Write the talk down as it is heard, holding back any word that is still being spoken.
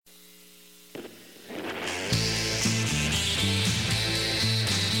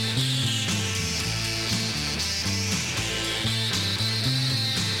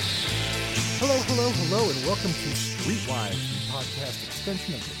and welcome to Streetwise, the podcast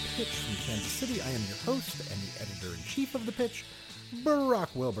extension of The Pitch from Kansas City. I am your host and the editor-in-chief of The Pitch,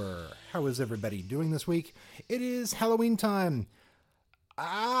 Barack Wilbur. How is everybody doing this week? It is Halloween time.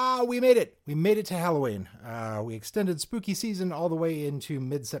 We made it. We made it to Halloween. We extended spooky season all the way into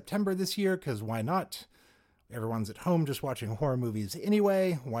mid-September this year, because why not? Everyone's at home just watching horror movies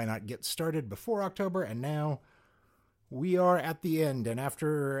anyway. Why not get started before October? And now we are at the end, and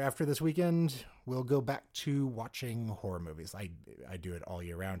after this weekend, we'll go back to watching horror movies. I do it all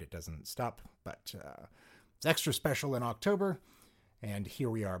year round. It doesn't stop, but it's extra special in October, and here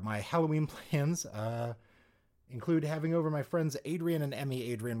we are. My Halloween plans include having over my friends Adrian and Emmy.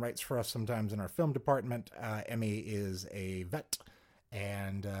 Adrian writes for us sometimes in our film department. Emmy is a vet,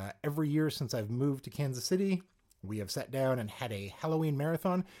 and every year since I've moved to Kansas City, we have sat down and had a Halloween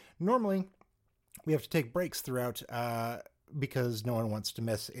marathon. Normally, we have to take breaks throughout because no one wants to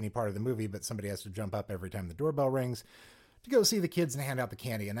miss any part of the movie, but somebody has to jump up every time the doorbell rings to go see the kids and hand out the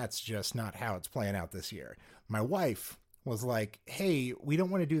candy, and that's just not how it's playing out this year. My wife was like, hey, we don't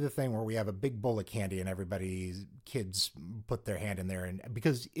want to do the thing where we have a big bowl of candy and everybody's kids put their hand in there. And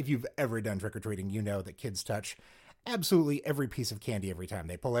because if you've ever done trick-or-treating, you know that kids touch absolutely every piece of candy every time.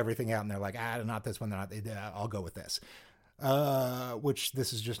 They pull everything out and they're like, not this one, I'll go with this. Which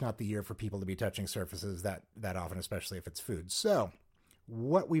this is just not the year for people to be touching surfaces that often, especially if it's food. So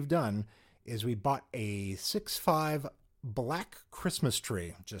what we've done is we bought a 6'5" black Christmas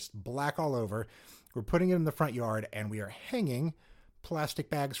tree, just black all over. We're putting it in the front yard, and we are hanging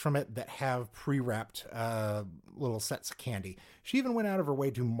plastic bags from it that have pre-wrapped little sets of candy. She even went out of her way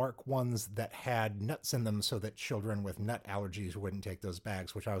to mark ones that had nuts in them so that children with nut allergies wouldn't take those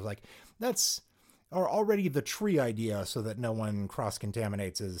bags, which I was like, or already the tree idea so that no one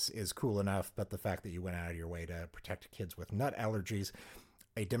cross-contaminates is cool enough, but the fact that you went out of your way to protect kids with nut allergies,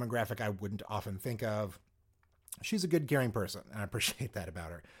 a demographic I wouldn't often think of. She's a good, caring person, and I appreciate that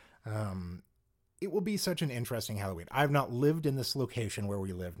about her. It will be such an interesting Halloween. I've not lived in this location where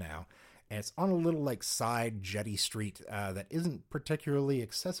we live now, and it's on a little side jetty street that isn't particularly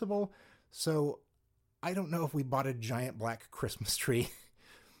accessible, so I don't know if we bought a giant black Christmas tree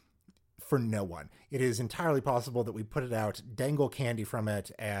for no one. It is entirely possible that we put it out, dangle candy from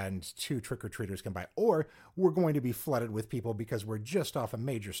it, and 2 trick-or-treaters come by. Or we're going to be flooded with people because we're just off a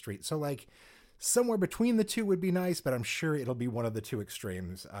major street. So somewhere between the two would be nice, but I'm sure it'll be one of the two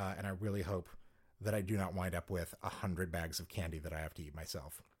extremes. And I really hope that I do not wind up with 100 bags of candy that I have to eat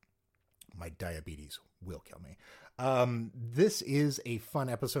myself. My diabetes will kill me. This is a fun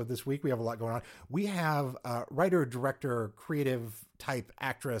episode this week. We have a lot going on. We have writer, director, creative type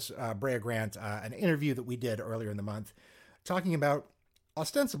actress Brea Grant, an interview that we did earlier in the month, talking about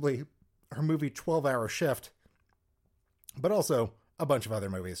ostensibly her movie 12-Hour Shift, but also a bunch of other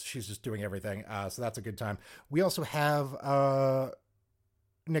movies. She's just doing everything. So that's a good time. We also have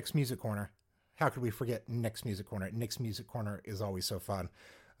Nick's Music Corner. How could we forget Nick's Music Corner? Nick's Music Corner is always so fun.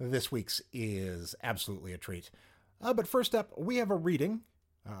 This week's is absolutely a treat. But first up, we have a reading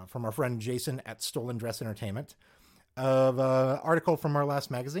from our friend Jason at Stolen Dress Entertainment of an article from our last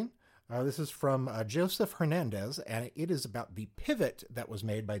magazine. This is from Joseph Hernandez, and it is about the pivot that was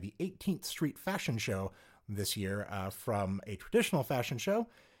made by the 18th Street Fashion Show this year from a traditional fashion show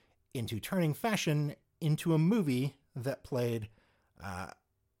into turning fashion into a movie that played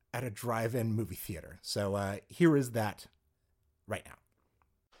at a drive-in movie theater. So here is that right now.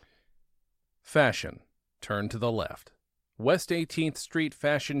 Fashion. Turn to the left. West 18th Street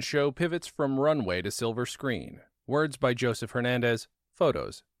Fashion Show pivots from runway to silver screen. Words by Joseph Hernandez.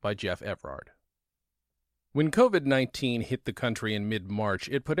 Photos by Jeff Everard. When COVID-19 hit the country in mid-March,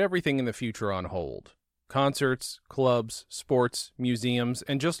 it put everything in the future on hold. Concerts, clubs, sports, museums,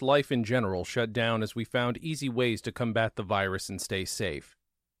 and just life in general shut down as we found easy ways to combat the virus and stay safe.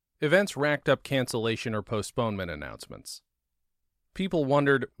 Events racked up cancellation or postponement announcements. People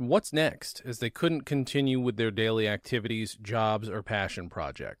wondered, what's next, as they couldn't continue with their daily activities, jobs, or passion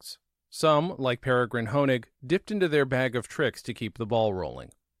projects. Some, like Peregrine Honig, dipped into their bag of tricks to keep the ball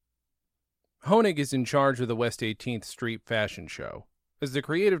rolling. Honig is in charge of the West 18th Street Fashion Show. As the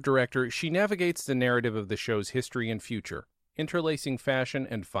creative director, she navigates the narrative of the show's history and future, interlacing fashion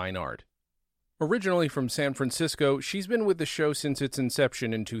and fine art. Originally from San Francisco, she's been with the show since its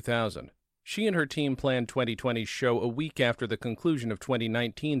inception in 2000. She and her team planned 2020's show a week after the conclusion of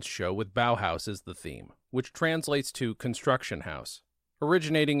 2019's show with Bauhaus as the theme, which translates to construction house.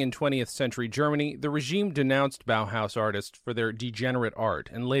 Originating in 20th century Germany, the regime denounced Bauhaus artists for their degenerate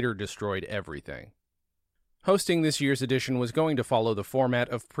art and later destroyed everything. Hosting this year's edition was going to follow the format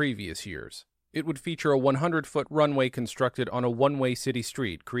of previous years. It would feature a 100-foot runway constructed on a one-way city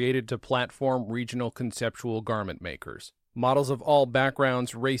street created to platform regional conceptual garment makers. Models of all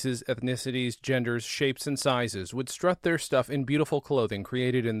backgrounds, races, ethnicities, genders, shapes, and sizes would strut their stuff in beautiful clothing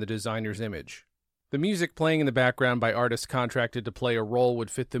created in the designer's image. The music playing in the background by artists contracted to play a role would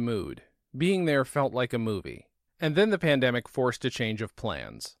fit the mood. Being there felt like a movie. And then the pandemic forced a change of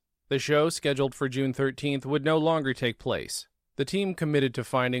plans. The show, scheduled for June 13th, would no longer take place. The team committed to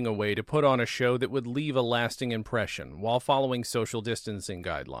finding a way to put on a show that would leave a lasting impression while following social distancing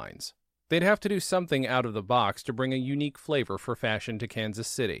guidelines. They'd have to do something out of the box to bring a unique flavor for fashion to Kansas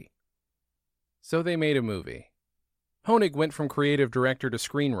City. So they made a movie. Honig went from creative director to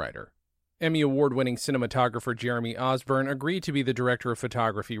screenwriter. Emmy Award-winning cinematographer Jeremy Osborne agreed to be the director of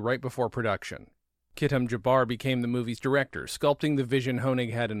photography right before production. Kitham Jabbar became the movie's director, sculpting the vision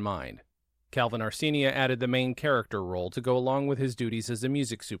Honig had in mind. Calvin Arsenia added the main character role to go along with his duties as a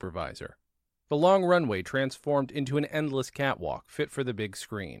music supervisor. The long runway transformed into an endless catwalk fit for the big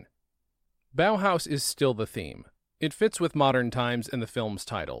screen. Bauhaus is still the theme. It fits with modern times and the film's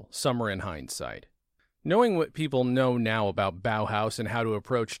title, Summer in Hindsight. Knowing what people know now about Bauhaus and how to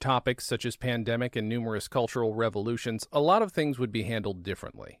approach topics such as pandemic and numerous cultural revolutions, a lot of things would be handled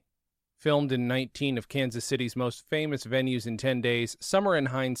differently. Filmed in 19 of Kansas City's most famous venues in 10 days, Summer in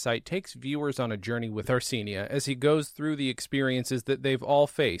Hindsight takes viewers on a journey with Arsenia as he goes through the experiences that they've all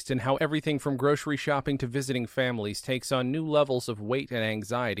faced and how everything from grocery shopping to visiting families takes on new levels of weight and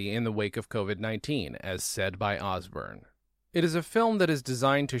anxiety in the wake of COVID-19, as said by Osborne. It is a film that is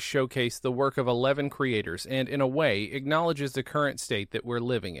designed to showcase the work of 11 creators and, in a way, acknowledges the current state that we're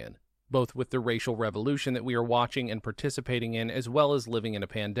living in, both with the racial revolution that we are watching and participating in, as well as living in a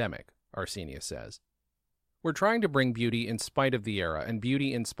pandemic, Arsenia says. We're trying to bring beauty in spite of the era, and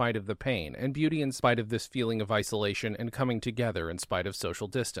beauty in spite of the pain, and beauty in spite of this feeling of isolation and coming together in spite of social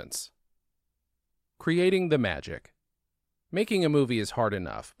distance. Creating the magic. Making a movie is hard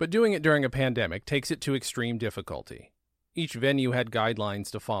enough, but doing it during a pandemic takes it to extreme difficulty. Each venue had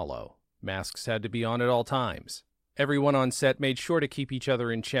guidelines to follow. Masks had to be on at all times. Everyone on set made sure to keep each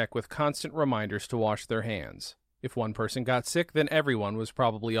other in check with constant reminders to wash their hands. If one person got sick, then everyone was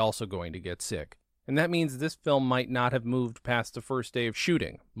probably also going to get sick. And that means this film might not have moved past the first day of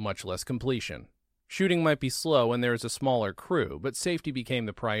shooting, much less completion. Shooting might be slow and there is a smaller crew, but safety became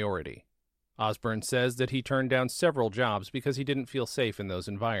the priority. Osborne says that he turned down several jobs because he didn't feel safe in those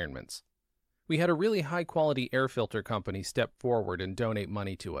environments. We had a really high-quality air filter company step forward and donate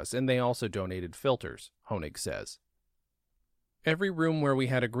money to us, and they also donated filters, Honig says. Every room where we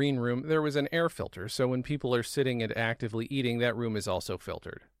had a green room, there was an air filter, so when people are sitting and actively eating, that room is also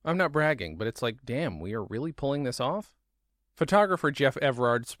filtered. I'm not bragging, but it's like, damn, we are really pulling this off? Photographer Jeff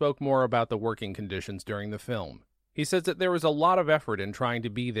Everard spoke more about the working conditions during the film. He says that there was a lot of effort in trying to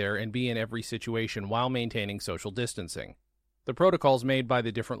be there and be in every situation while maintaining social distancing. The protocols made by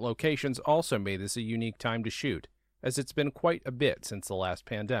the different locations also made this a unique time to shoot, as it's been quite a bit since the last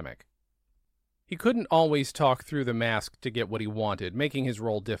pandemic. He couldn't always talk through the mask to get what he wanted, making his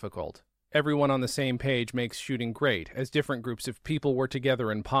role difficult. Everyone on the same page makes shooting great, as different groups of people were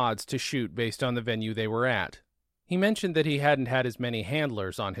together in pods to shoot based on the venue they were at. He mentioned that he hadn't had as many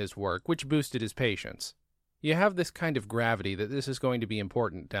handlers on his work, which boosted his patience. You have this kind of gravity that this is going to be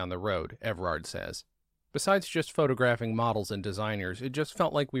important down the road, Everard says. Besides just photographing models and designers, it just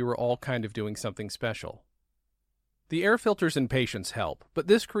felt like we were all kind of doing something special. The air filters and patience help, but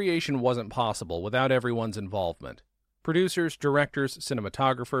this creation wasn't possible without everyone's involvement. Producers, directors,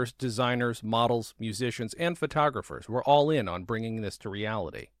 cinematographers, designers, models, musicians, and photographers were all in on bringing this to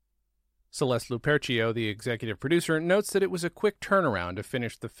reality. Celeste Lupercio, the executive producer, notes that it was a quick turnaround to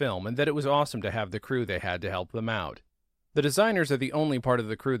finish the film and that it was awesome to have the crew they had to help them out. The designers are the only part of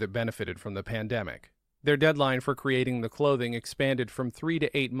the crew that benefited from the pandemic. Their deadline for creating the clothing expanded from 3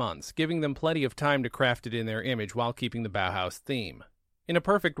 to 8 months, giving them plenty of time to craft it in their image while keeping the Bauhaus theme. In a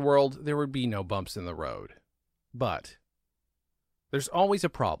perfect world, there would be no bumps in the road. But there's always a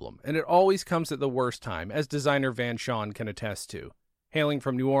problem, and it always comes at the worst time, as designer Van Shawn can attest to. Hailing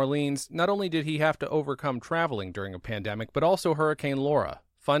from New Orleans, not only did he have to overcome traveling during a pandemic, but also Hurricane Laura,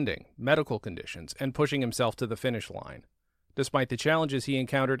 funding, medical conditions, and pushing himself to the finish line. Despite the challenges he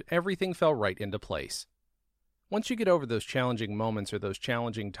encountered, everything fell right into place. Once you get over those challenging moments or those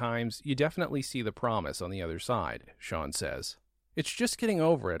challenging times, you definitely see the promise on the other side, Shawn says. It's just getting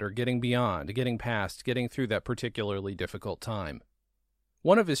over it or getting beyond, getting past, getting through that particularly difficult time.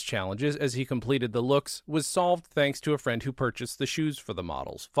 One of his challenges as he completed the looks was solved thanks to a friend who purchased the shoes for the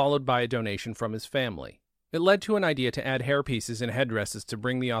models, followed by a donation from his family. It led to an idea to add hairpieces and headdresses to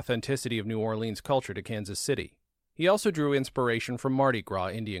bring the authenticity of New Orleans culture to Kansas City. He also drew inspiration from Mardi Gras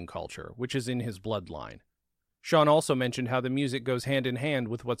Indian culture, which is in his bloodline. Sean also mentioned how the music goes hand in hand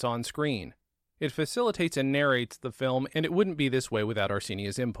with what's on screen. It facilitates and narrates the film, and it wouldn't be this way without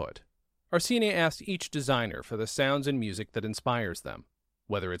Arsenia's input. Arsenio asked each designer for the sounds and music that inspires them,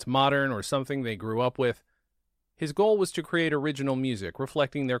 whether it's modern or something they grew up with. His goal was to create original music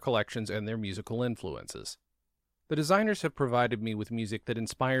reflecting their collections and their musical influences. The designers have provided me with music that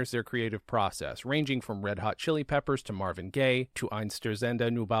inspires their creative process, ranging from Red Hot Chili Peppers to Marvin Gaye to Einstürzende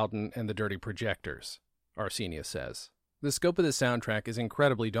Neubauten and the Dirty Projectors, Arsenia says. The scope of the soundtrack is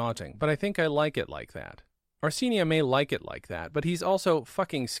incredibly daunting, but I think I like it like that. Arsenia may like it like that, but he's also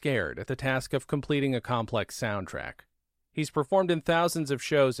fucking scared at the task of completing a complex soundtrack. He's performed in thousands of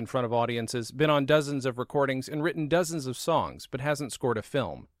shows in front of audiences, been on dozens of recordings, and written dozens of songs, but hasn't scored a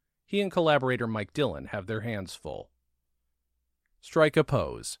film. He and collaborator Mike Dillon have their hands full. Strike a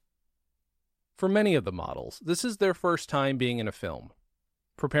pose. For many of the models, this is their first time being in a film.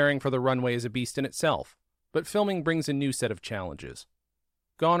 Preparing for the runway is a beast in itself, but filming brings a new set of challenges.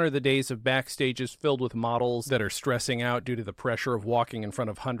 Gone are the days of backstages filled with models that are stressing out due to the pressure of walking in front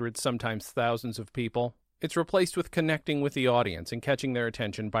of hundreds, sometimes thousands of people. It's replaced with connecting with the audience and catching their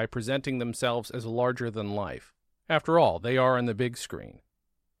attention by presenting themselves as larger than life. After all, they are on the big screen.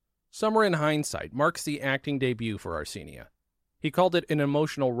 Summer in Hindsight marks the acting debut for Arsenia. He called it an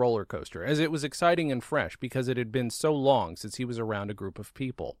emotional roller coaster, as it was exciting and fresh because it had been so long since he was around a group of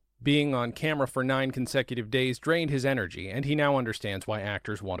people. Being on camera for 9 consecutive days drained his energy, and he now understands why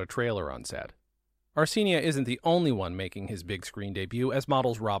actors want a trailer on set. Arsenia isn't the only one making his big screen debut, as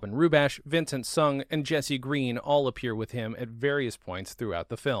models Robin Rubash, Vincent Sung, and Jessie Green all appear with him at various points throughout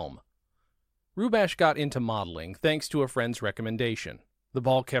the film. Rubash got into modeling thanks to a friend's recommendation. The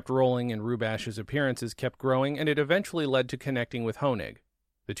ball kept rolling and Rubash's appearances kept growing, and it eventually led to connecting with Honig.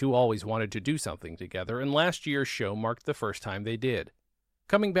 The two always wanted to do something together, and last year's show marked the first time they did.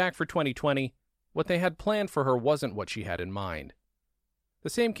 Coming back for 2020, what they had planned for her wasn't what she had in mind. The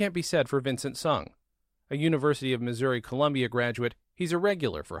same can't be said for Vincent Sung. A University of Missouri-Columbia graduate, he's a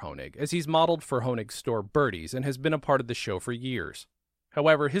regular for Honig, as he's modeled for Honig's store Birdies and has been a part of the show for years.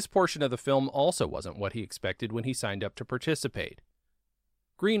 However, his portion of the film also wasn't what he expected when he signed up to participate.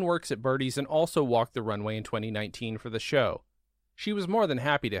 Green works at Birdies and also walked the runway in 2019 for the show. She was more than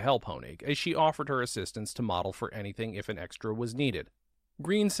happy to help Honig, as she offered her assistance to model for anything if an extra was needed.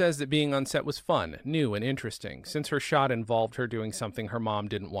 Green says that being on set was fun, new, and interesting, since her shot involved her doing something her mom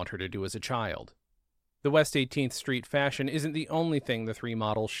didn't want her to do as a child. The West 18th Street fashion isn't the only thing the three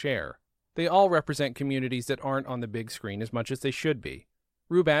models share. They all represent communities that aren't on the big screen as much as they should be.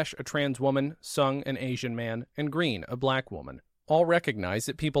 Rubash, a trans woman, Sung, an Asian man, and Green, a black woman, all recognize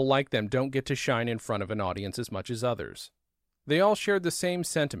that people like them don't get to shine in front of an audience as much as others. They all shared the same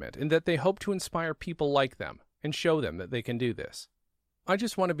sentiment in that they hope to inspire people like them and show them that they can do this. I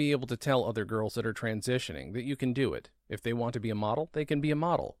just want to be able to tell other girls that are transitioning that you can do it. If they want to be a model, they can be a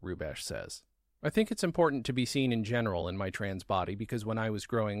model, Rubash says. I think it's important to be seen in general in my trans body because when I was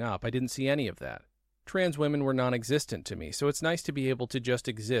growing up, I didn't see any of that. Trans women were non-existent to me, so it's nice to be able to just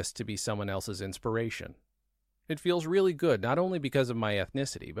exist to be someone else's inspiration. It feels really good, not only because of my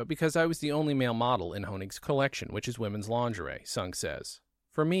ethnicity, but because I was the only male model in Honig's collection, which is women's lingerie, Sung says.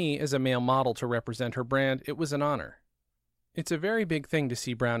 For me, as a male model to represent her brand, it was an honor. It's a very big thing to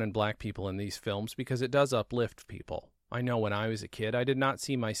see brown and black people in these films because it does uplift people. I know when I was a kid, I did not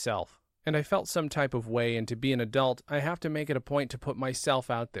see myself, and I felt some type of way, and to be an adult, I have to make it a point to put myself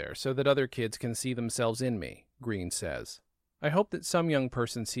out there so that other kids can see themselves in me, Green says. I hope that some young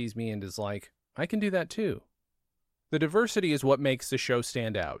person sees me and is like, I can do that too. The diversity is what makes the show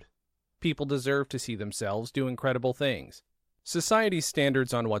stand out. People deserve to see themselves do incredible things. Society's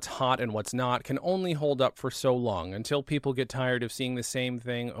standards on what's hot and what's not can only hold up for so long until people get tired of seeing the same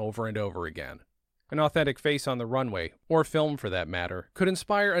thing over and over again. An authentic face on the runway, or film for that matter, could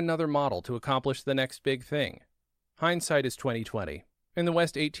inspire another model to accomplish the next big thing. Hindsight is 2020, and the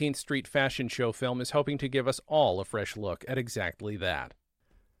West 18th Street fashion show film is hoping to give us all a fresh look at exactly that.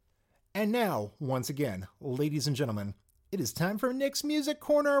 And now, once again, ladies and gentlemen, it is time for Nick's Music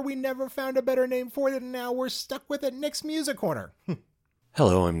Corner. We never found a better name for it, and now we're stuck with it. Nick's Music Corner.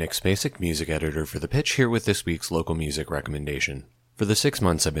 Hello, I'm Nick Spacek, music editor for The Pitch, here with this week's local music recommendation. For the 6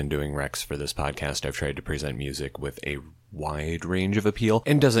 months I've been doing recs for this podcast, I've tried to present music with a wide range of appeal,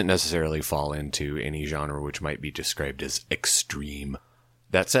 and doesn't necessarily fall into any genre which might be described as extreme.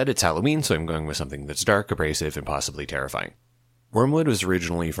 That said, it's Halloween, so I'm going with something that's dark, abrasive, and possibly terrifying. Wormwood was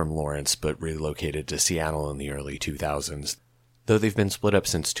originally from Lawrence, but relocated to Seattle in the early 2000s. Though they've been split up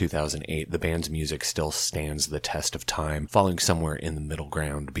since 2008, the band's music still stands the test of time, falling somewhere in the middle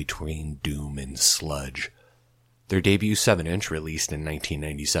ground between doom and sludge. Their debut 7-inch, released in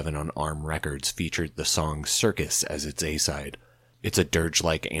 1997 on Arm Records, featured the song Circus as its A-side. It's a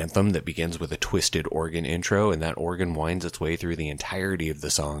dirge-like anthem that begins with a twisted organ intro, and that organ winds its way through the entirety of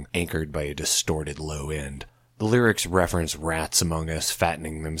the song, anchored by a distorted low end. The lyrics reference rats among us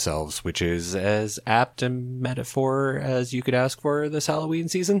fattening themselves, which is as apt a metaphor as you could ask for this Halloween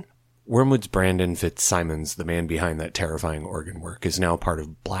season. Wormwood's Brandon Fitzsimons, the man behind that terrifying organ work, is now part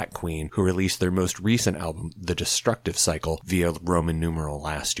of Black Queen, who released their most recent album, The Destructive Cycle, via Roman numeral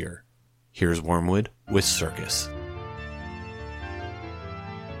last year. Here's Wormwood with Circus.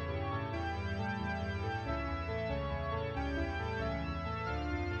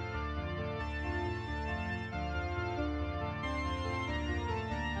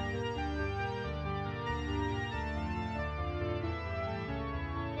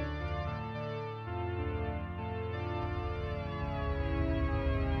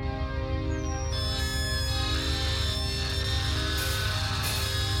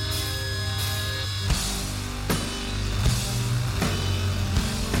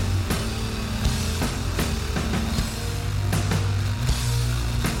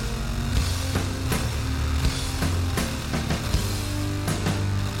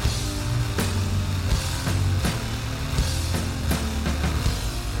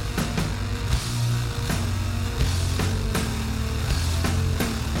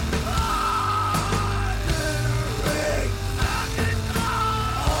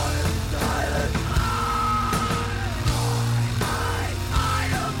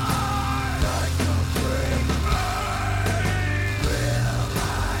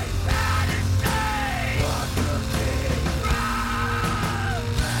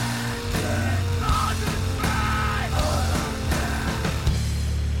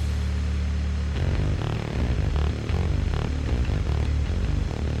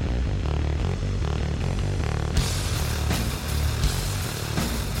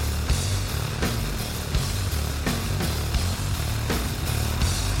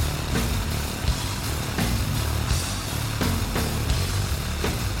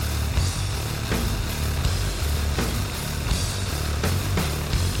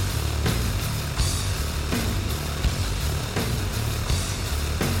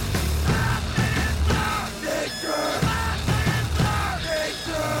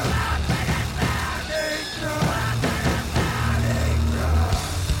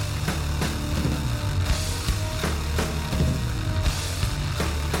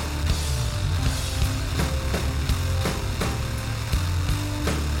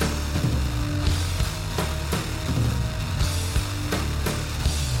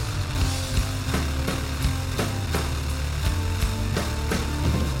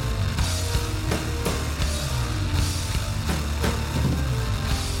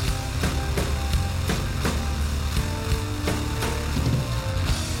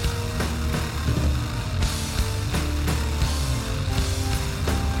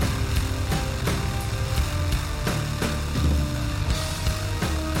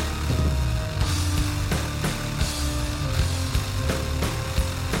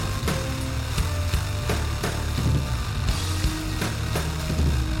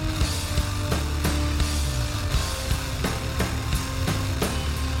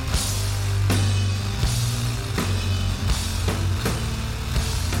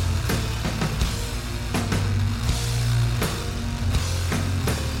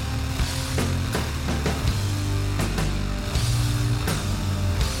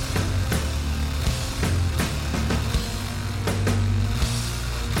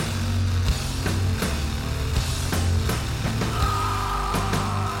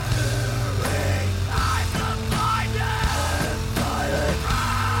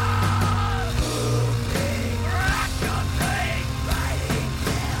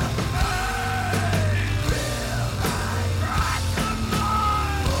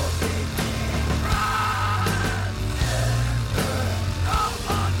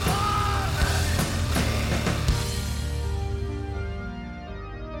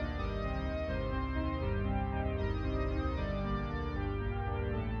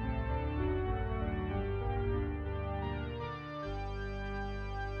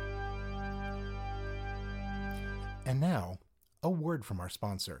 And now, a word from our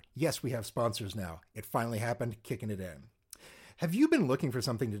sponsor. Yes, we have sponsors now. It finally happened, kicking it in. Have you been looking for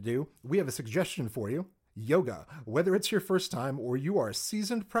something to do? We have a suggestion for you. Yoga. Whether it's your first time or you are a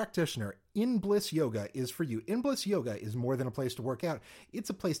seasoned practitioner, In Bliss Yoga is for you. In Bliss Yoga is more than a place to work out. It's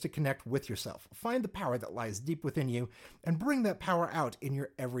a place to connect with yourself. Find the power that lies deep within you and bring that power out in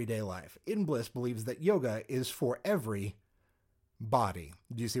your everyday life. In Bliss believes that yoga is for every body.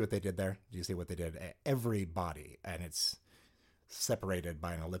 Do you see what they did there? Do you see what they did? Every body, and it's separated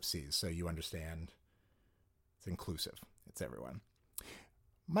by an ellipses, so you understand it's inclusive. It's everyone.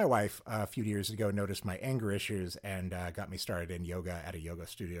 My wife, a few years ago, noticed my anger issues and got me started in yoga at a yoga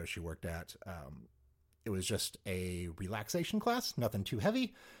studio she worked at. It was just a relaxation class, nothing too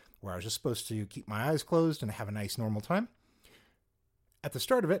heavy, where I was just supposed to keep my eyes closed and have a nice normal time. At the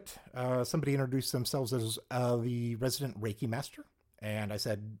start of it, somebody introduced themselves as the resident Reiki master, and I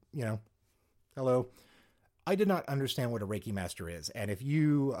said, hello. I did not understand what a Reiki master is, and if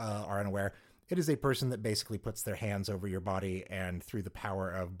you are unaware, it is a person that basically puts their hands over your body and through the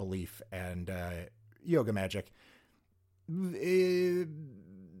power of belief and yoga magic, it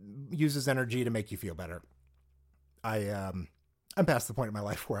uses energy to make you feel better. I'm past the point in my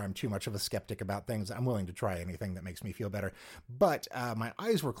life where I'm too much of a skeptic about things. I'm willing to try anything that makes me feel better. But my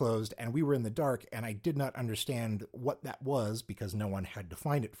eyes were closed and we were in the dark and I did not understand what that was because no one had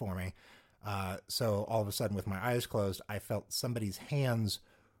defined it for me. So all of a sudden with my eyes closed, I felt somebody's hands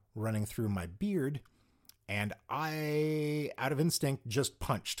running through my beard, and I, out of instinct, just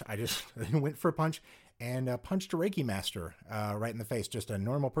punched. I just went for a punch and punched a Reiki master right in the face, just a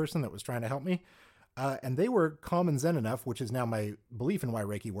normal person that was trying to help me. And they were calm and zen enough, which is now my belief in why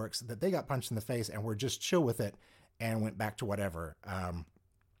Reiki works, that they got punched in the face and were just chill with it and went back to whatever.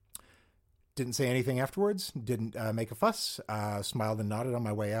 Didn't say anything afterwards, didn't make a fuss, smiled and nodded on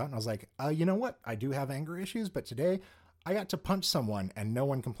my way out. And I was like, you know what? I do have anger issues, but today I got to punch someone and no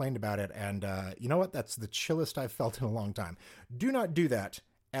one complained about it. And you know what? That's the chillest I've felt in a long time. Do not do that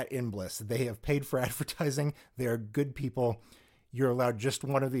at InBliss. They have paid for advertising. They are good people. You're allowed just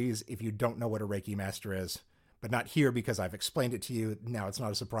one of these if you don't know what a Reiki master is, but not here because I've explained it to you. Now it's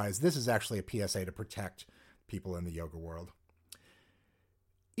not a surprise. This is actually a PSA to protect people in the yoga world.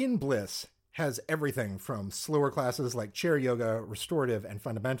 InBliss has everything from slower classes like chair yoga, restorative, and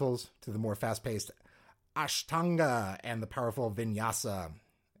fundamentals to the more fast-paced Ashtanga and the powerful Vinyasa.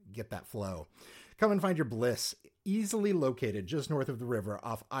 Get that flow. Come and find your bliss. Easily located just north of the river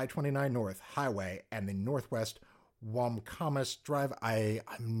off I-29 North Highway and the Northwest Wamkamas Drive. I'm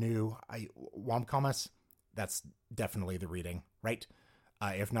new. Wamkamas? That's definitely the reading, right?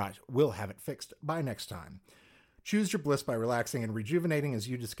 If not, we'll have it fixed by next time. Choose your bliss by relaxing and rejuvenating as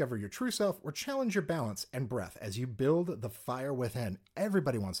you discover your true self or challenge your balance and breath as you build the fire within.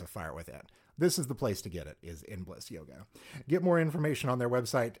 Everybody wants a fire within. This is the place to get it, is InBliss Yoga. Get more information on their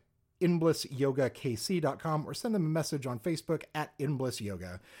website, inblissyogakc.com, or send them a message on Facebook at InBliss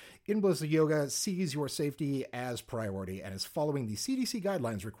Yoga. InBliss Yoga sees your safety as priority and is following the CDC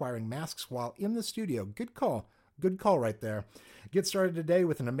guidelines requiring masks while in the studio. Good call. Good call right there. Get started today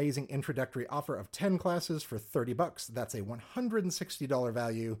with an amazing introductory offer of 10 classes for $30. That's a $160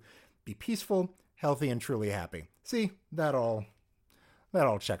 value. Be peaceful, healthy, and truly happy. See, that all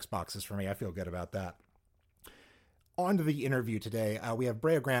checks boxes for me. I feel good about that. On to the interview today. We have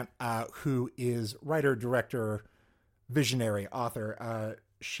Brea Grant, who is writer, director, visionary, author.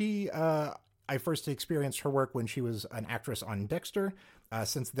 I first experienced her work when she was an actress on Dexter.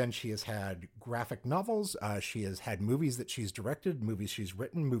 Since then, she has had graphic novels. She has had movies that she's directed, movies she's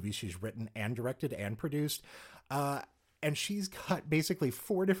written and directed and produced. And she's got basically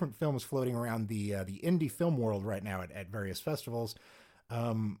 4 different films floating around the indie film world right now at various festivals.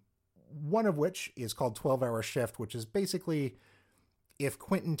 One of which is called 12-Hour Shift, which is basically if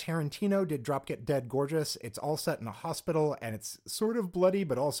Quentin Tarantino did Drop Dead Gorgeous. It's all set in a hospital and it's sort of bloody,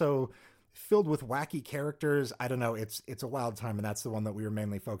 but also filled with wacky characters. I don't know. It's a wild time, and that's the one that we were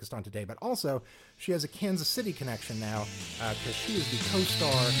mainly focused on today. But also, she has a Kansas City connection now because she is the co-star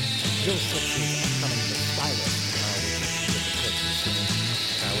of Jill Six's upcoming The Stylist, which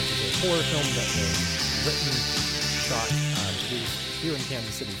is a horror film that was written, shot, produced here in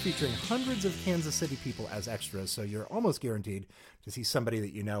Kansas City, featuring hundreds of Kansas City people as extras. So you're almost guaranteed to see somebody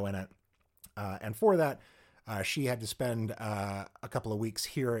that you know in it. And for that, she had to spend a couple of weeks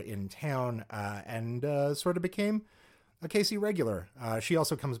here in town and sort of became a KC regular. She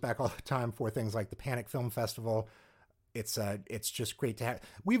also comes back all the time for things like the Panic Film Festival. It's just great to have.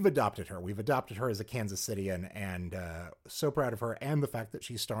 We've adopted her. We've adopted her as a Kansas Cityan, and so proud of her and the fact that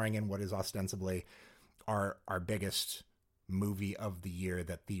she's starring in what is ostensibly our biggest movie of the year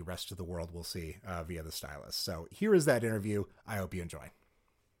that the rest of the world will see via The Stylist. So here is that interview. I hope you enjoy.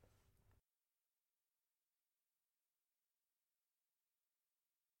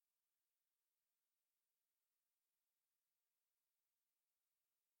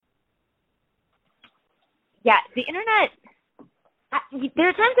 Yeah, the internet, there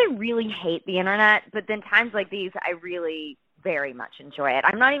are times I really hate the internet, but then times like these, I really very much enjoy it.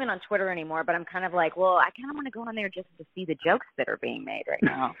 I'm not even on Twitter anymore, but I'm kind of like, well, I kind of want to go on there just to see the jokes that are being made right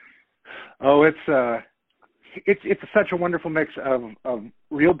now. Oh, it's such a wonderful mix of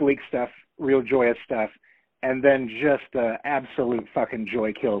real bleak stuff, real joyous stuff, and then just absolute fucking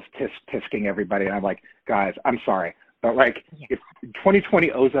joy kills tisking everybody. And I'm like, guys, I'm sorry, but like, if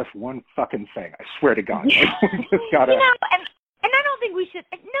 2020 owes us one fucking thing, I swear to God, like, we just gotta. And I don't think we should.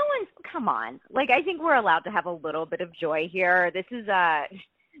 Come on. Like, I think we're allowed to have a little bit of joy here. This is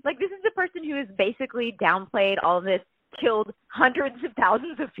the person who has basically downplayed all of this, killed hundreds of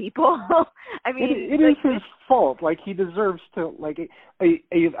thousands of people. I mean, it is his fault. Like, he deserves to. Like,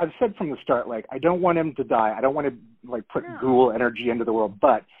 I've said from the start, like, I don't want him to die. I don't want to like put ghoul energy into the world,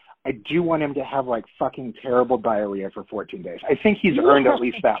 but I do want him to have like fucking terrible diarrhea for 14 days. I think he's earned at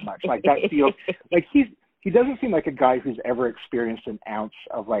least that much. Like, that feels like he doesn't seem like a guy who's ever experienced an ounce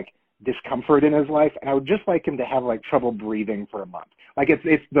of like discomfort in his life, and I would just like him to have like trouble breathing for a month. Like,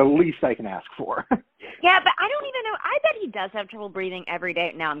 it's the least I can ask for. Yeah, but I don't even know. I bet he does have trouble breathing every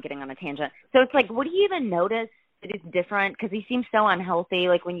day. Now I'm getting on a tangent. So it's like, would he even notice that it's different? Because he seems so unhealthy.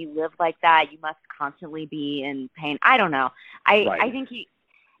 Like, when you live like that, you must constantly be in pain. I don't know. I think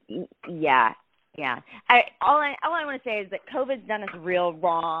yeah. All I want to say is that COVID's done us real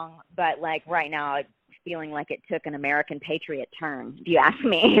wrong, but like right now, it's feeling like it took an American patriot turn, if you ask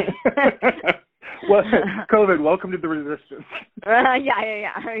me. Well, COVID, welcome to the resistance.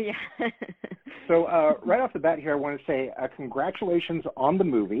 Yeah. So right off the bat here, I want to say congratulations on the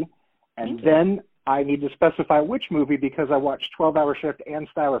movie, and then I need to specify which movie, because I watched 12-Hour Shift and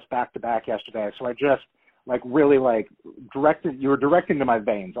Stylist back to back yesterday. So I just really you were directing to my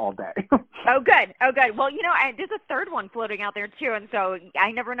veins all day. Oh, good. Well, there's a third one floating out there too, and so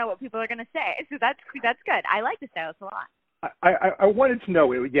I never know what people are going to say. So that's good. I like the Stylist a lot. I wanted to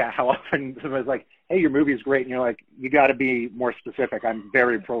know, how often somebody's like, hey, your movie's great, and you're like, you got to be more specific. I'm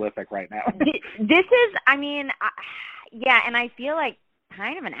very prolific right now. This is, and I feel like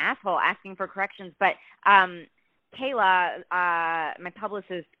kind of an asshole asking for corrections, but Kayla, my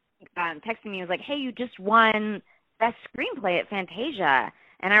publicist, texted me, was like, hey, you just won Best Screenplay at Fantasia.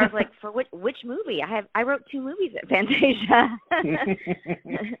 And I was like, for which movie? I wrote 2 movies at Fantasia.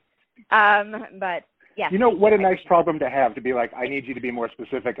 But yeah. What a nice problem to have, to be like, I need you to be more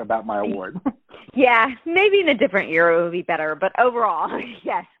specific about my award. Yeah, maybe in a different year it would be better, but overall,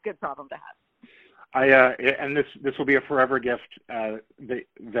 yes, good problem to have. And this will be a forever gift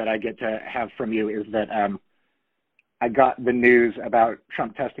that I get to have from you, is that I got the news about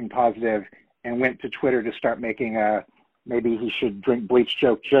Trump testing positive and went to Twitter to start making a maybe he should drink bleach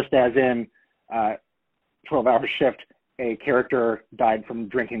joke, just as in 12-Hour Shift, a character died from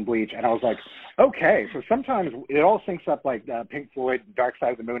drinking bleach. And I was like, okay, so sometimes it all syncs up like Pink Floyd, Dark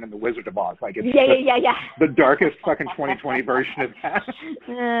Side of the Moon, and The Wizard of Oz. Like, it's the darkest fucking 2020 version of that.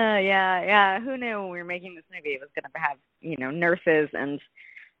 Yeah. Who knew when we were making this movie it was going to have, nurses and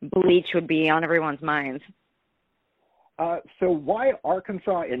bleach would be on everyone's minds. So why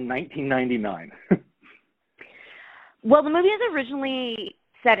Arkansas in 1999? Well, the movie is originally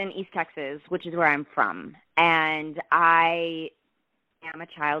set in East Texas, which is where I'm from. And I am a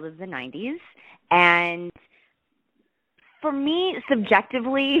child of the 90s. And for me,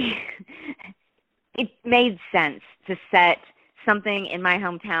 subjectively, it made sense to set something in my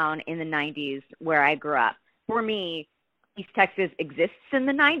hometown in the 90s where I grew up. For me, East Texas exists in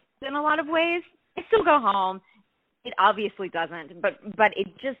the 90s in a lot of ways. I still go home. It obviously doesn't, but it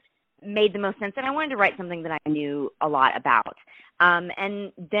just made the most sense. And I wanted to write something that I knew a lot about.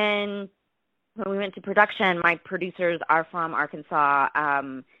 And then when we went to production, my producers are from Arkansas,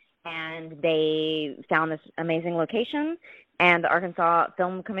 and they found this amazing location. And the Arkansas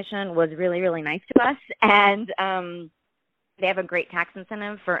Film Commission was really, really nice to us. And they have a great tax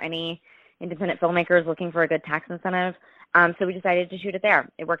incentive for any independent filmmakers looking for a good tax incentive. So we decided to shoot it there.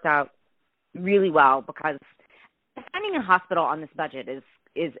 It worked out really well, because finding a hospital on this budget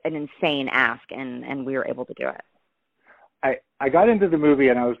is an insane ask, and we were able to do it. I got into the movie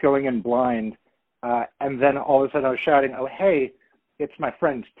and I was going in blind, and then all of a sudden I was shouting, oh, hey, it's my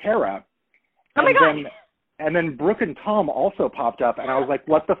friend Tara. Oh, my God. And then Brooke and Tom also popped up, and I was like,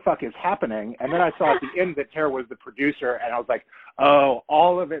 what the fuck is happening? And then I saw at the end that Tara was the producer, and I was like, oh,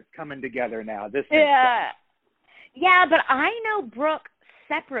 all of it's coming together now. This is Yeah, but I know Brooke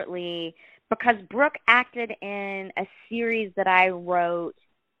separately, because Brooke acted in a series that I wrote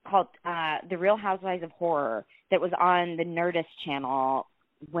called The Real Housewives of Horror that was on the Nerdist channel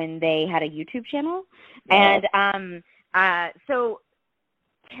when they had a YouTube channel. Wow. And so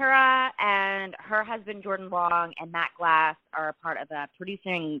Tara and her husband Jordan Long and Matt Glass are a part of a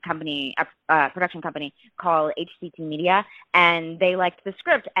production company called HCT Media, and they liked the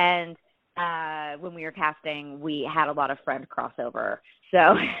script. And when we were casting, we had a lot of friend crossover,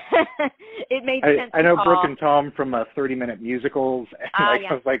 so it made sense. I know Brooke and Tom from 30-minute musicals, and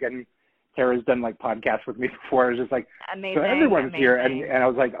I was like, and Tara's done like podcasts with me before. I was just like, amazing, so everyone's here, and I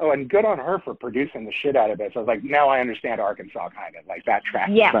was like, oh, and good on her for producing the shit out of it. So I was like, now I understand Arkansas kind of like that track.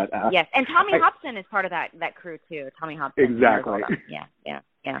 Yes, but, yes, and Tommy Hobson is part of that crew too. Tommy Hobson, exactly. Yeah.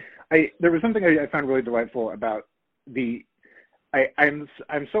 There was something I found really delightful about the. I'm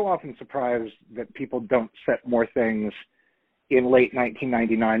so often surprised that people don't set more things in late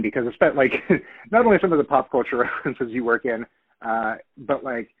 1999 because it's like not only some of the pop culture references you work in, but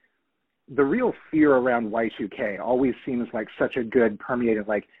like the real fear around Y2K always seems like such a good permeated,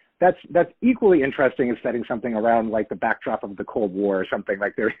 like that's equally interesting as setting something around like the backdrop of the Cold War or something.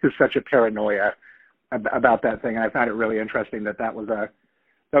 Like there is such a paranoia about that thing. And I found it really interesting that was a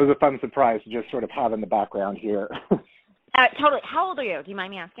fun surprise to just sort of have in the background here. Totally. How old are you? Do you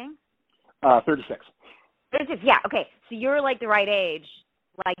mind me asking? 36. 36, yeah. Okay. So you're like the right age,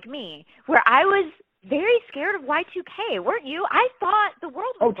 like me, where I was very scared of Y2K, weren't you? I thought the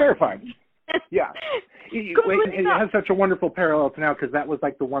world was terrifying. Yeah. It has such a wonderful parallel to now because that was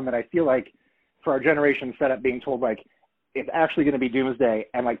like the one that I feel like for our generation set up being told like it's actually going to be doomsday,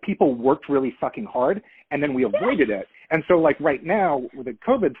 and like people worked really fucking hard and then we avoided it. And so like right now with the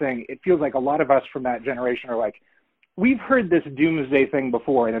COVID thing, it feels like a lot of us from that generation are like, we've heard this doomsday thing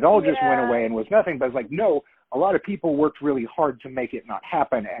before and it all just went away and was nothing. But it's like, no, a lot of people worked really hard to make it not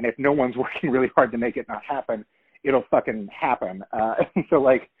happen. And if no one's working really hard to make it not happen, it'll fucking happen. So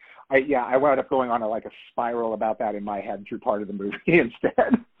like, I wound up going on a spiral about that in my head through part of the movie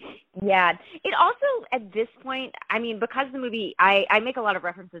instead. Yeah. It also, at this point, I mean, because the movie, I make a lot of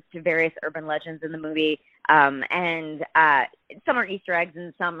references to various urban legends in the movie, and some are Easter eggs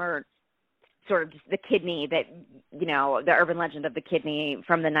and some are sort of just the kidney that, you know, the urban legend of the kidney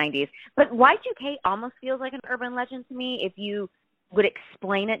from the 90s. But Y2K almost feels like an urban legend to me if you would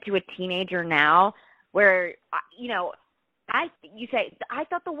explain it to a teenager now where, you know, you say, I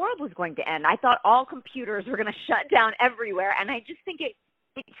thought the world was going to end. I thought all computers were going to shut down everywhere. And I just think it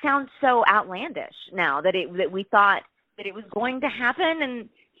sounds so outlandish now that we thought that it was going to happen.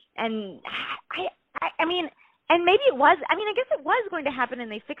 And I mean, and maybe it was, I mean, I guess it was going to happen and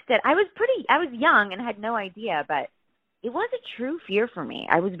they fixed it. I was young and had no idea, but it was a true fear for me.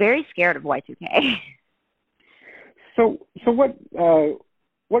 I was very scared of Y2K. So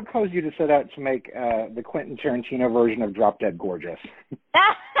what caused you to set out to make the Quentin Tarantino version of Drop Dead Gorgeous?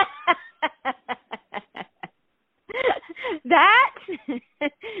 That?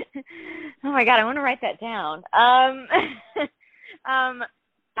 Oh my God, I want to write that down.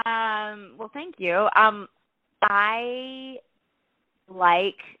 Well, thank you. I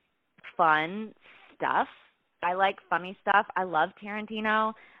like fun stuff. I like funny stuff. I love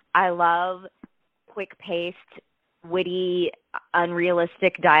Tarantino. I love quick-paced, witty,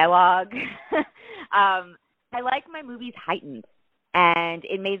 unrealistic dialogue. I like my movies heightened, and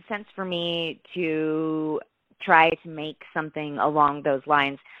it made sense for me to try to make something along those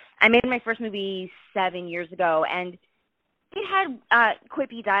lines. I made my first movie 7 years ago, and it had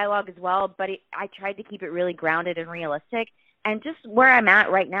quippy dialogue as well, but I tried to keep it really grounded and realistic. And just where I'm at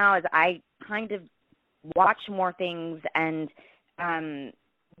right now is I kind of watch more things and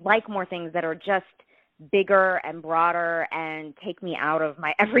like more things that are just bigger and broader and take me out of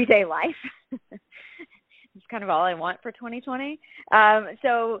my everyday life. It's kind of all I want for 2020.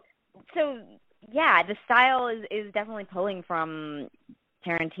 So yeah, the style is definitely pulling from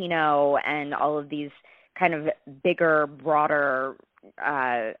Tarantino and all of these kind of bigger, broader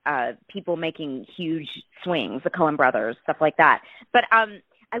people making huge swings, the Coen brothers, stuff like that. But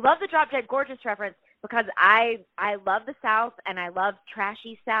I love the Drop Dead Gorgeous reference because I love the South and I love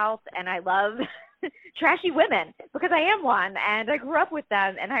trashy South and I love trashy women because I am one and I grew up with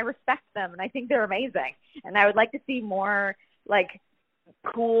them and I respect them and I think they're amazing. And I would like to see more like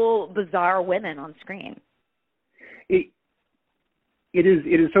cool, bizarre women on screen. It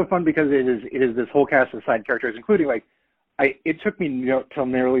is so fun because it is this whole cast of side characters, including it took me till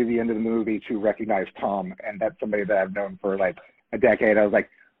nearly the end of the movie to recognize Tom, and that's somebody that I've known for like a decade. I was like,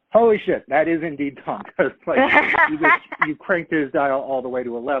 holy shit, that is indeed Tom, because like you cranked his dial all the way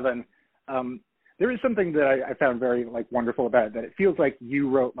to 11. There is something that I found very like wonderful about it, that it feels like you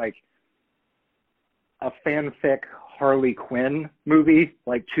wrote like a fanfic Harley Quinn movie,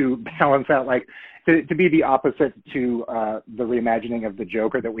 like to balance out, like to be the opposite to the reimagining of the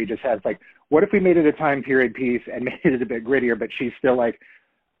Joker that we just had. It's like, what if we made it a time period piece and made it a bit grittier, but she's still like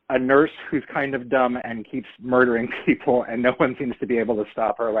a nurse who's kind of dumb and keeps murdering people, and no one seems to be able to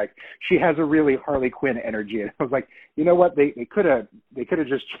stop her. Like, she has a really Harley Quinn energy. And I was like, you know what? They could have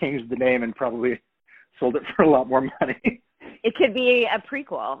just changed the name and probably sold it for a lot more money. It could be a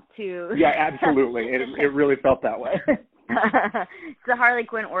prequel to. Yeah, absolutely. It really felt that way. It's a Harley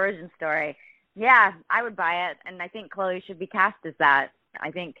Quinn origin story. Yeah, I would buy it, and I think Chloe should be cast as that.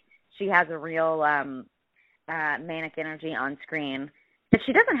 I think she has a real manic energy on screen that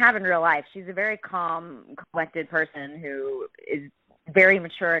she doesn't have in real life. She's a very calm, collected person who is very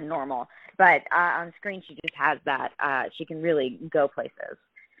mature and normal, but on screen she just has that. She can really go places.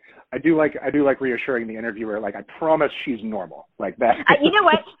 I do like reassuring the interviewer, like, I promise she's normal, like that. You know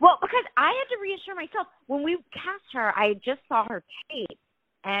what? Well, because I had to reassure myself. When we cast her, I just saw her tape,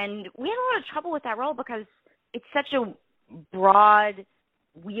 and we had a lot of trouble with that role because it's such a broad,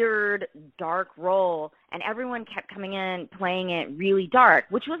 weird, dark role, and everyone kept coming in playing it really dark,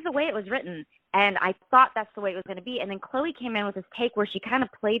 which was the way it was written, and I thought that's the way it was going to be. And then Chloe came in with this take where she kind of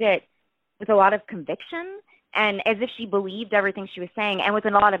played it with a lot of conviction and as if she believed everything she was saying, and with a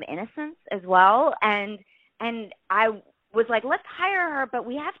lot of innocence as well. And I was like, let's hire her, but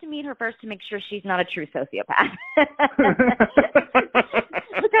we have to meet her first to make sure she's not a true sociopath.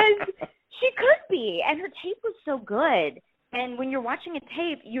 Because she could be, and her tape was so good. And when you're watching a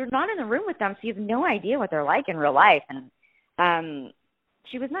tape, you're not in the room with them, so you have no idea what they're like in real life. And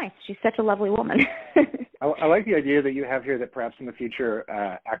she was nice. She's such a lovely woman. I like the idea that you have here that perhaps in the future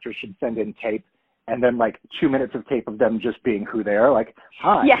actors should send in tape and then like 2 minutes of tape of them just being who they are. Like,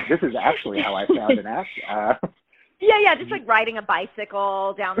 hi, yeah. This is actually how I found an act. Yeah, just like riding a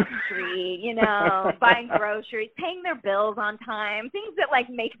bicycle down the street, buying groceries, paying their bills on time, things that like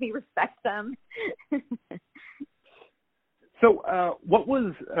make me respect them. So, what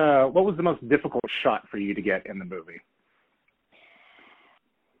was the most difficult shot for you to get in the movie?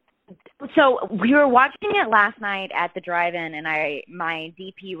 So we were watching it last night at the drive-in, and my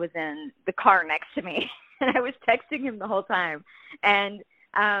DP was in the car next to me, and I was texting him the whole time. And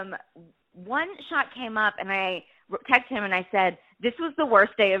one shot came up, and I texted him, and I said, "This was the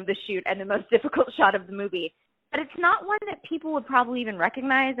worst day of the shoot and the most difficult shot of the movie." But it's not one that people would probably even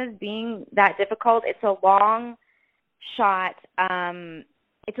recognize as being that difficult. It's a long shot.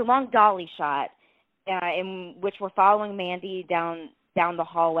 It's a long dolly shot in which we're following Mandy down the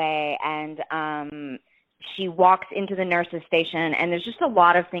hallway, and she walks into the nurse's station, and there's just a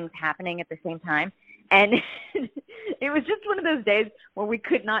lot of things happening at the same time. And it was just one of those days where we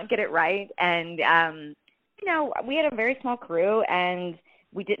could not get it right. And, we had a very small crew, and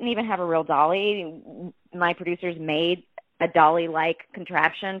we didn't even have a real dolly. My producers made a dolly-like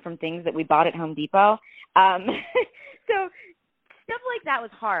contraption from things that we bought at Home Depot. So stuff like that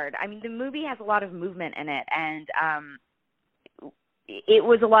was hard. I mean, the movie has a lot of movement in it, and it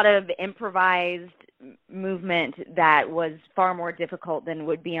was a lot of improvised movement that was far more difficult than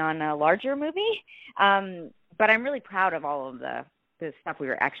would be on a larger movie. But I'm really proud of all of the stuff we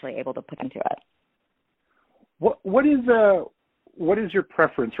were actually able to put into it. What is your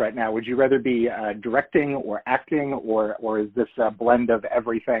preference right now? Would you rather be directing or acting, or is this a blend of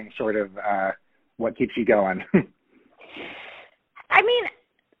everything sort of what keeps you going? I mean,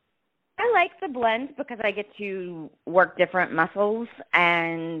 I like the blend because I get to work different muscles,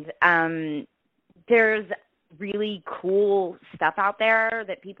 and there's really cool stuff out there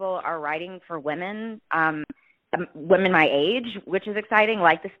that people are writing for women, women my age, which is exciting,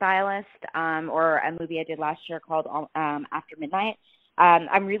 like The Stylist, or a movie I did last year called After Midnight.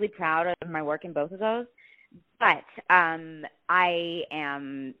 I'm really proud of my work in both of those, but I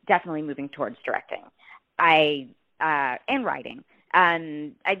am definitely moving towards directing and writing.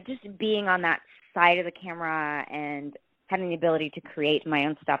 I just being on that side of the camera and having the ability to create my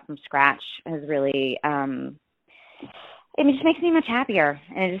own stuff from scratch has really, it just makes me much happier,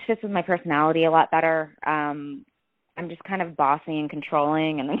 and it just fits with my personality a lot better. I'm just kind of bossy and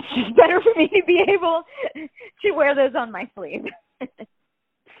controlling, and it's just better for me to be able to wear those on my sleeve.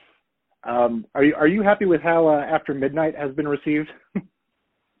 Are you happy with how After Midnight has been received?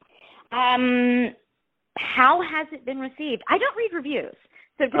 How has it been received? I don't read reviews.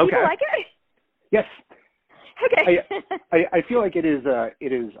 So do people like it? Yes. Okay. I feel like it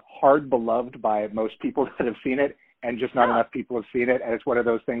is hard beloved by most people that have seen it, and just not enough people have seen it. And it's one of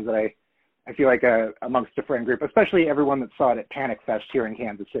those things that I feel like amongst a friend group, especially everyone that saw it at Panic Fest here in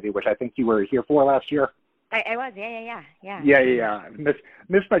Kansas City, which I think you were here for last year. I was, yeah. Yeah.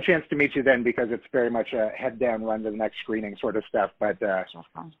 Missed my chance to meet you then because it's very much a head down, run to the next screening sort of stuff. But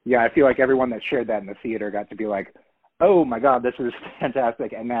yeah, I feel like everyone that shared that in the theater got to be like, oh my God, this is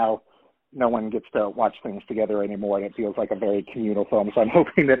fantastic. And now no one gets to watch things together anymore, and it feels like a very communal film. So I'm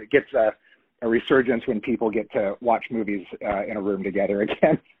hoping that it gets a resurgence when people get to watch movies in a room together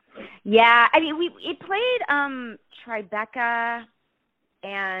again. Yeah, I mean, it played Tribeca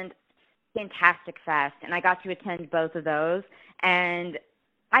and Fantastic Fest, and I got to attend both of those. And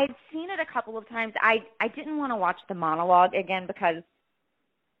I'd seen it a couple of times. I didn't want to watch the monologue again because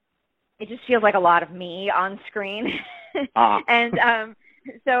it just feels like a lot of me on screen. And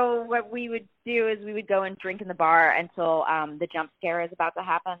so what we would do is we would go and drink in the bar until the jump scare is about to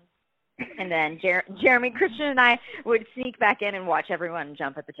happen. And then Jeremy, Christian, and I would sneak back in and watch everyone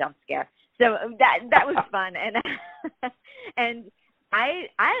jump at the jump scare. So that was fun. And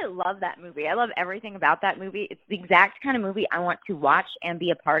I love that movie. I love everything about that movie. It's the exact kind of movie I want to watch and be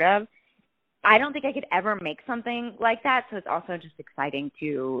a part of. I don't think I could ever make something like that, so it's also just exciting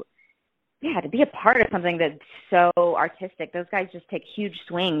to be a part of something that's so artistic. Those guys just take huge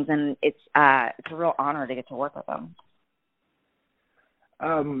swings, and it's a real honor to get to work with them.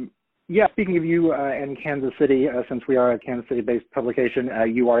 Yeah, speaking of you and Kansas City, since we are a Kansas City-based publication,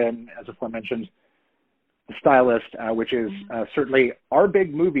 you are in, as aforementioned, The Stylist, which is certainly our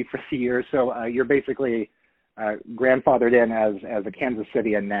big movie for the year. So you're basically grandfathered in as a Kansas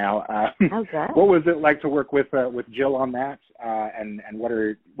Cityan now. What was it like to work with Jill on that? And what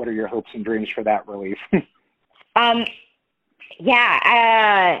are your hopes and dreams for that release? I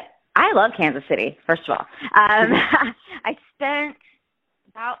love Kansas City, first of all. I spent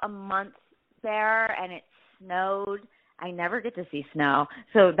about a month there, and it snowed. I never get to see snow,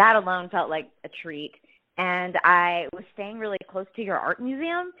 so that alone felt like a treat. And I was staying really close to your art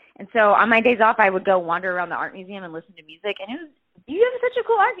museum, and so on my days off, I would go wander around the art museum and listen to music, and you have such a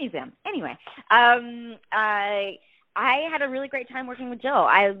cool art museum. Anyway, I had a really great time working with Jill.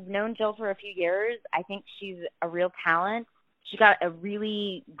 I've known Jill for a few years. I think she's a real talent. She got a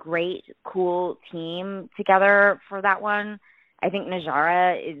really great, cool team together for that one. I think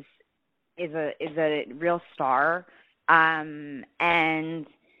Najara is a real star, and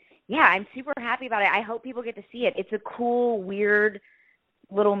yeah, I'm super happy about it. I hope people get to see it. It's a cool, weird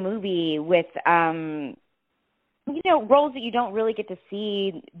little movie with roles that you don't really get to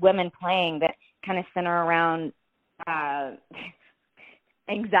see women playing that kind of center around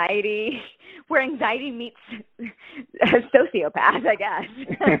anxiety, where anxiety meets a sociopath, I guess.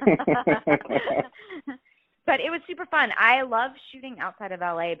 But it was super fun. I love shooting outside of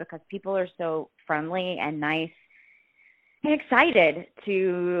LA because people are so friendly and nice and excited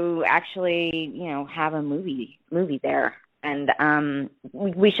to actually, have a movie there. And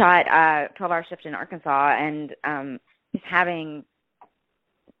we shot 12-hour shift in Arkansas, and just having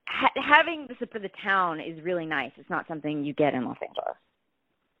the support of the town is really nice. It's not something you get in Los Angeles.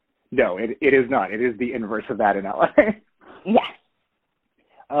 No, it is not. It is the inverse of that in LA. Yes.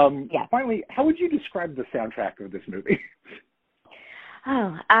 Finally, how would you describe the soundtrack of this movie?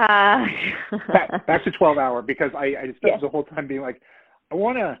 Back to 12-hour, because I spent the whole time being like,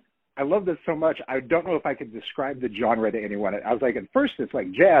 I love this so much. I don't know if I could describe the genre to anyone. I was like, at first it's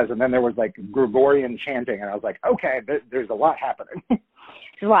like jazz, and then there was like Gregorian chanting, and I was like, okay, there's a lot happening. There's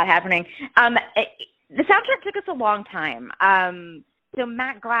a lot happening. The soundtrack took us a long time. So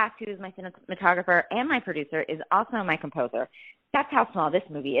Matt Glass, who is my cinematographer and my producer, is also my composer. That's how small this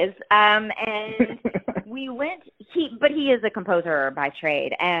movie is. And he is a composer by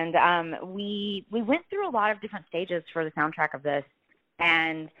trade. And we went through a lot of different stages for the soundtrack of this.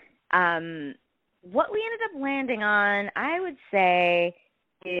 And what we ended up landing on, I would say,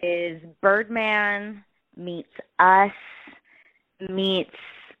 is Birdman meets Us meets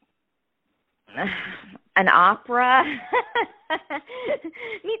an opera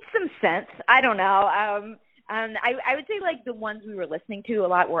meets some sense. I don't know. I would say like the ones we were listening to a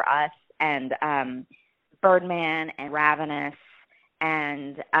lot were Us and Birdman and Ravenous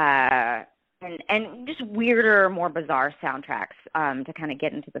and just weirder, more bizarre soundtracks to kind of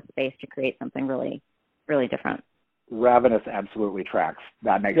get into the space to create something really, really different. Ravenous absolutely tracks.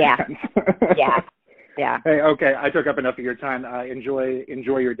 That makes sense. Yeah. Hey, okay, I took up enough of your time. Enjoy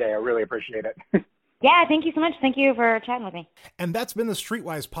your day. I really appreciate it. Yeah, thank you so much. Thank you for chatting with me. And that's been the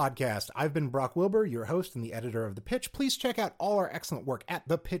Streetwise Podcast. I've been Brock Wilbur, your host and the editor of The Pitch. Please check out all our excellent work at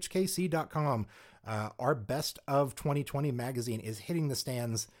thepitchkc.com. Our Best of 2020 magazine is hitting the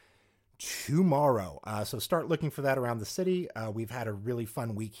stands tomorrow. So start looking for that around the city. We've had a really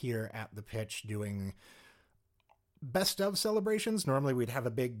fun week here at The Pitch doing Best of celebrations. Normally we'd have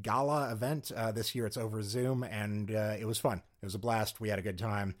a big gala event. This year it's over Zoom, and it was fun. It was a blast. We had a good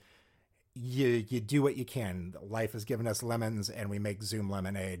time. You do what you can. Life has given us lemons, and we make Zoom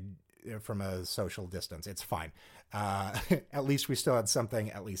lemonade. from a social distance. It's fine. At least we still had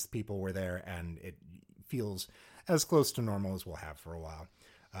something. At least people were there, and it feels as close to normal as we'll have for a while.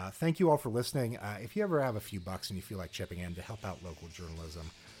 Thank you all for listening. If you ever have a few bucks and you feel like chipping in to help out local journalism,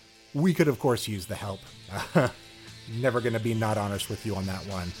 we could, of course, use the help. Never going to be not honest with you on that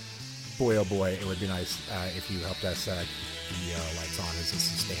one. Boy, oh boy, it would be nice if you helped us keep the lights on as a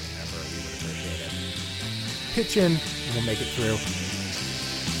sustaining member. We would appreciate it. Pitch in, and we'll make it through.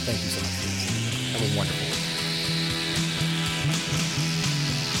 Thank you so much for listening. Have a wonderful week.